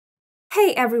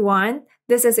Hey everyone,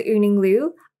 this is Yuning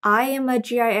Liu. I am a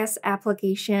GIS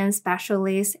application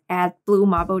specialist at Blue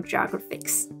Marble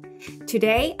Geographics.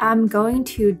 Today, I'm going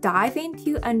to dive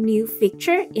into a new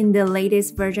feature in the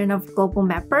latest version of Global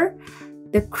Mapper,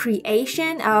 the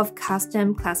creation of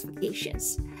custom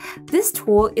classifications. This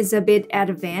tool is a bit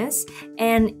advanced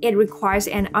and it requires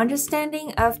an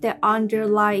understanding of the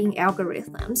underlying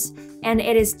algorithms, and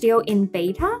it is still in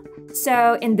beta.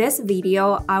 So in this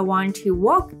video, I want to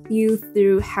walk you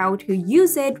through how to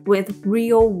use it with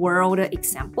real-world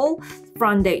example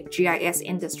from the GIS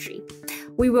industry.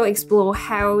 We will explore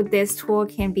how this tool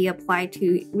can be applied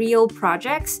to real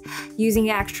projects using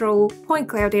actual point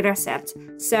cloud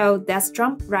datasets. So let's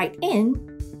jump right in.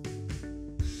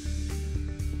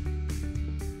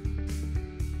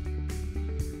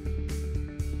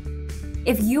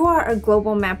 If you are a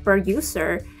Global Mapper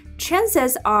user,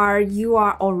 chances are you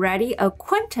are already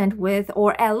acquainted with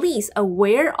or at least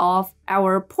aware of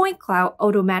our point cloud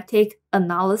automatic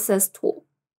analysis tool.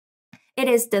 It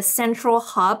is the central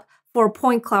hub for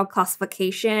point cloud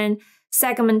classification,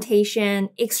 segmentation,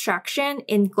 extraction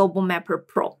in Global Mapper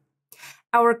Pro.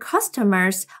 Our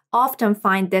customers often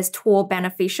find this tool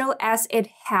beneficial as it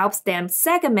helps them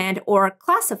segment or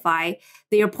classify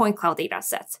their point cloud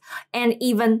datasets and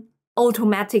even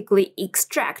automatically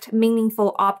extract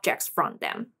meaningful objects from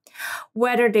them.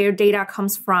 Whether their data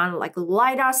comes from like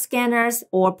Lidar scanners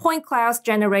or point clouds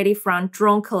generated from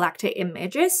drone collected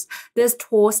images, this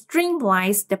tool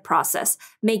streamlines the process,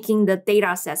 making the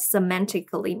datasets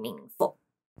semantically meaningful.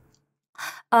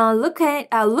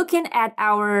 Looking at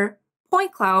our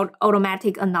point cloud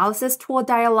automatic analysis tool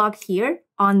dialog here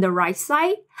on the right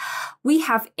side, we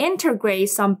have integrated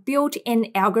some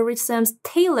built-in algorithms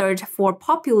tailored for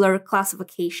popular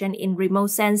classification in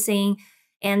remote sensing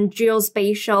and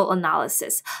geospatial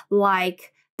analysis,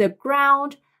 like the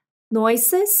ground,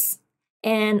 noises,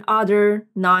 and other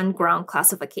non-ground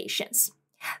classifications.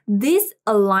 These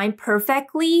align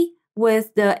perfectly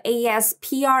with the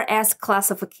ASPRS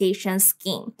classification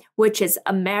scheme, which is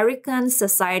American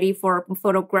Society for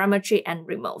Photogrammetry and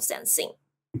Remote Sensing.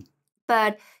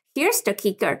 But here's the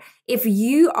kicker. If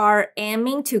you are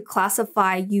aiming to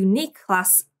classify unique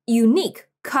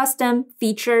custom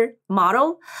feature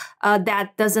model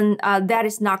that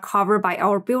is not covered by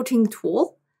our built-in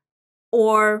tool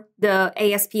or the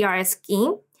ASPRS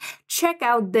scheme, check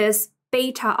out this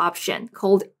beta option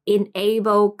called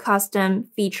Enable Custom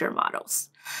Feature Models.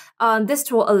 This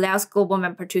tool allows Global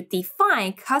Mapper to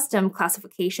define custom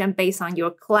classification based on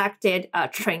your collected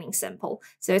training sample.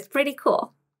 So it's pretty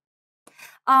cool.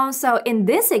 So in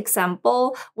this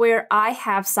example, where I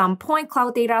have some point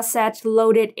cloud data set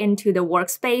loaded into the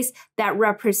workspace that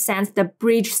represents the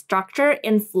bridge structure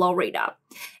in Florida.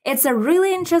 It's a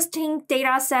really interesting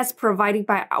data set provided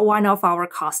by one of our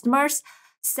customers,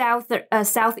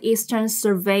 Southeastern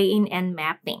Surveying and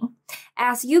Mapping.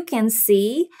 As you can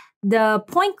see, the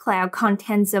point cloud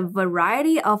contains a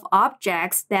variety of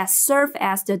objects that serve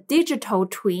as the digital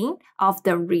twin of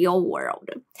the real world.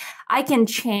 I can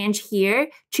change here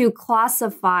to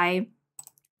classify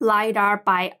Lidar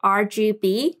by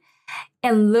RGB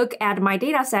and look at my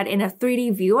dataset in a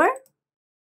 3D viewer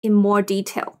in more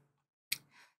detail.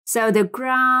 So the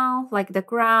ground,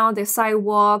 the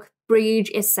sidewalk,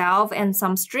 bridge itself, and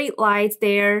some street lights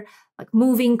there, like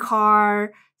moving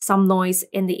car, some noise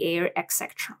in the air,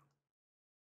 etc.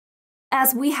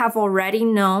 As we have already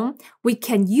known, we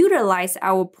can utilize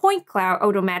our point cloud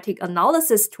automatic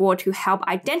analysis tool to help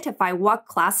identify what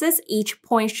classes each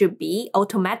point should be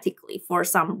automatically for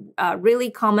some really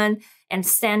common and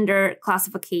standard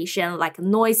classification like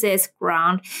noises,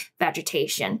 ground,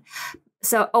 vegetation.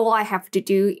 So all I have to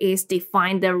do is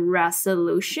define the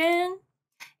resolution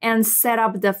and set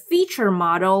up the feature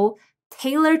model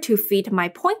tailored to fit my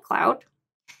point cloud,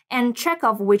 and check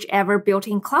off whichever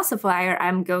built-in classifier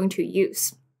I'm going to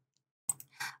use,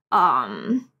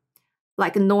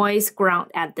 like noise,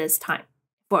 ground at this time,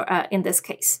 in this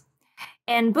case.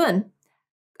 And boom,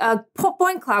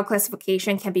 point cloud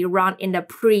classification can be run in the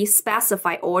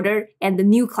pre-specified order, and the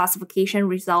new classification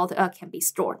result can be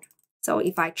stored. So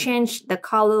if I change the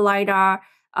color LiDAR,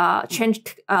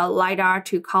 LiDAR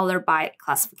to color by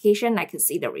classification, I can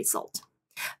see the result.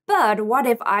 But what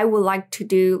if I would like to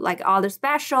do like other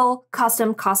special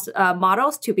custom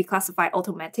models to be classified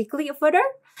automatically further?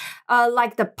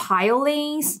 Like the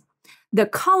pilings, the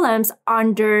columns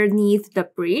underneath the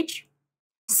bridge.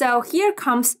 So here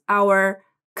comes our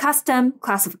custom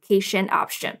classification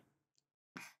option.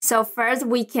 So first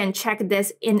we can check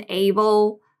this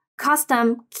Enable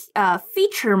Custom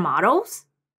Feature Models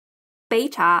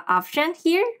beta option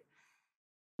here,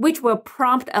 which will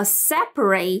prompt a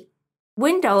separate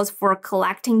windows for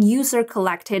collecting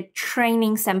user-collected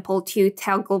training sample to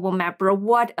tell Global Mapper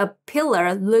what a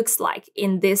pillar looks like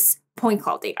in this point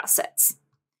cloud datasets.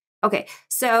 Okay,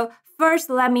 so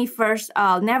let me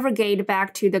navigate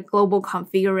back to the global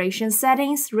configuration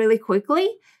settings really quickly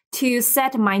to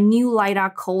set my new Lidar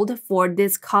code for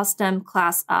this custom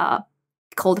class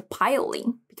called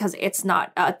piling, because it's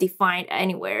not defined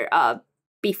anywhere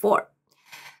before.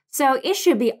 So it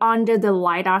should be under the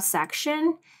Lidar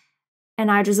section, and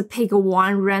I just pick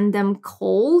one random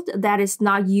code that is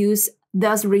not used,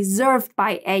 thus reserved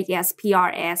by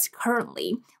ASPRS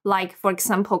currently, like for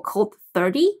example code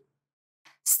 30.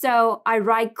 So I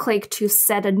right-click to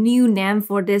set a new name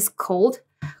for this code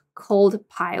called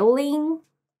piling,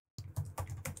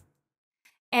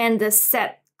 and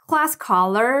set class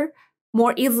color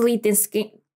more easily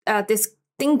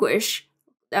distinguish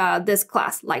this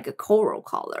class like a coral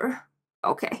color.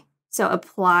 Okay, so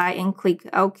apply and click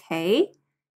OK.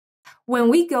 When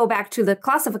we go back to the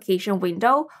classification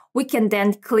window, we can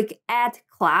then click Add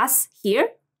Class here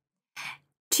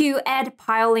to add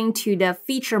piling to the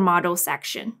feature model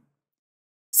section.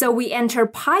 So we enter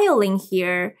piling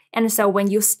here, and so when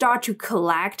you start to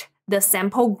collect the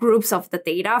sample groups of the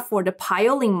data for the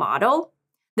piling model,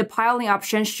 the piling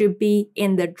option should be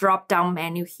in the drop-down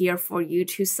menu here for you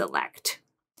to select.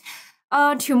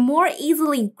 To more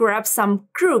easily grab some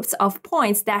groups of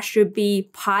points that should be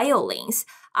pilings,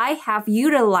 I have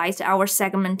utilized our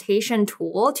segmentation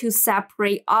tool to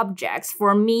separate objects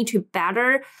for me to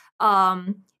better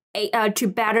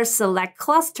select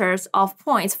clusters of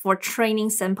points for training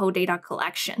sample data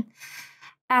collection.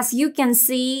 As you can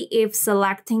see, if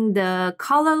selecting the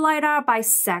color Lidar by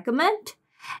segment,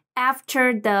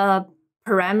 after the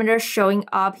parameters showing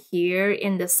up here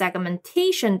in the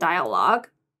segmentation dialog,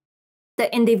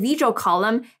 the individual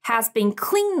column has been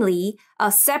cleanly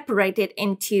separated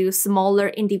into smaller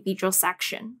individual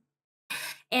sections.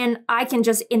 And I can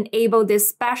just enable this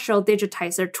special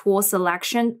digitizer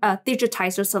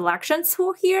selection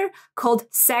tool here called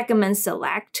Segment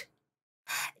Select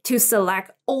to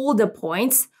select all the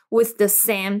points with the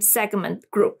same segment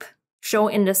group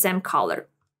shown in the same color.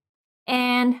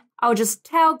 And I'll just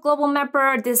tell Global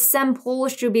Mapper this sample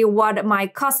should be what my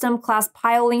custom class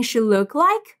piling should look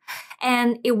like,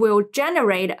 and it will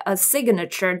generate a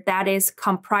signature that is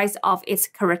comprised of its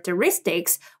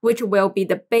characteristics, which will be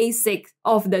the basic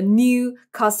of the new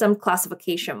custom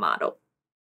classification model.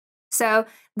 So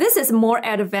this is more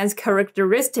advanced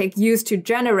characteristic used to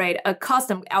generate a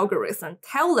custom algorithm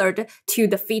tailored to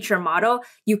the feature model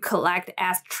you collect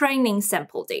as training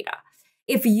sample data.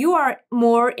 If you are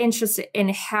more interested in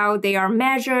how they are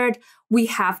measured, we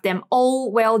have them all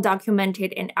well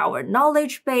documented in our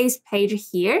knowledge base page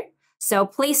here. So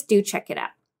please do check it out.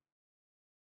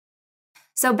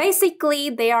 So basically,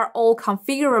 they are all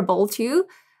configurable too.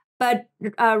 But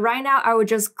right now, I will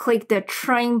just click the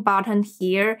train button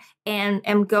here and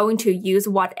am going to use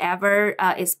whatever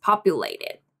is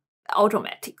populated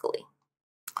automatically.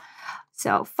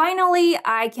 So finally,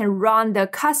 I can run the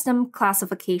custom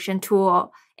classification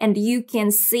tool, and you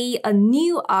can see a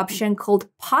new option called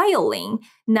piling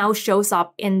now shows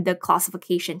up in the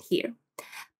classification here.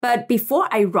 But before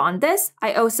I run this,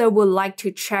 I also would like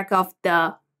to check off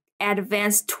the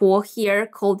advanced tool here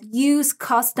called Use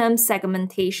Custom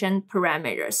Segmentation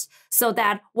Parameters, so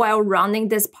that while running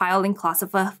this piling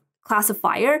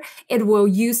classifier, it will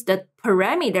use the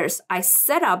parameters I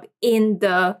set up in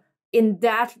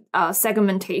that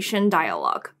segmentation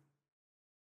dialog.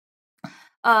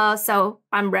 So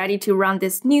I'm ready to run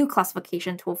this new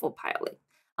classification tool for piling.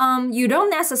 You don't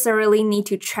necessarily need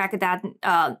to check that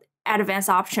advanced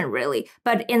option really,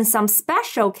 but in some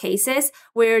special cases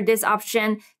where this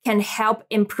option can help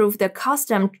improve the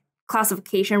custom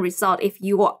classification result, if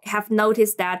you have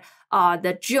noticed that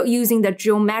using the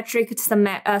geometric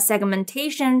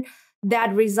segmentation,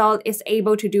 that result is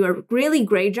able to do a really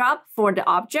great job for the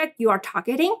object you are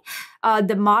targeting,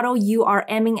 the model you are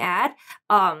aiming at,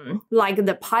 like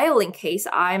the piling case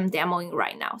I'm demoing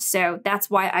right now. So that's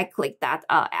why I clicked that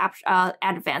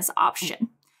advanced option.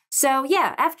 So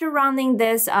yeah, after running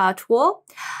this tool,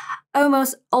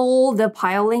 almost all the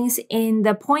pilings in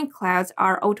the point clouds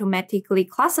are automatically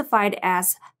classified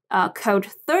as code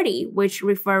 30, which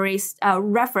refers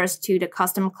to the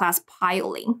custom class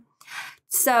piling.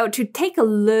 So to take a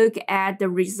look at the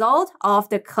result of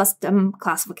the custom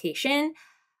classification,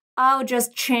 I'll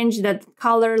just change the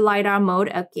color Lidar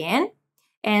mode again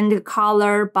and the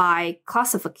color by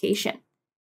classification.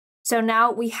 So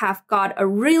now we have got a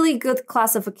really good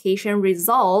classification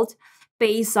result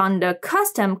based on the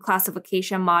custom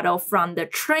classification model from the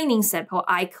training sample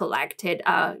I collected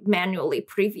manually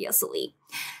previously.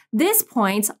 These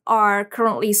points are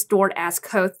currently stored as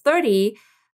code 30,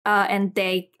 and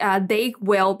they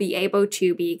will be able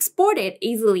to be exported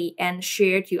easily and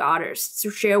shared to others,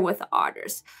 to share with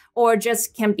others, or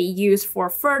just can be used for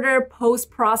further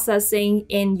post-processing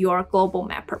in your Global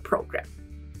Mapper program.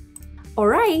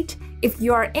 Alright, if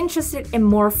you are interested in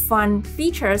more fun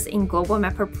features in Global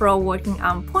Mapper Pro working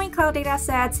on point cloud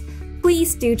datasets,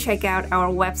 please do check out our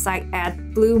website at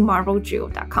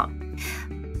bluemarblegeo.com.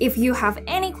 If you have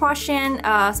any question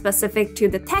specific to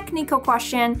the technical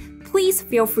question, please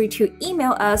feel free to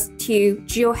email us to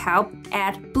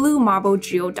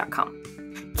geohelp@bluemarblegeo.com.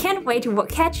 Can't wait to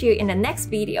catch you in the next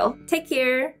video. Take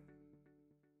care!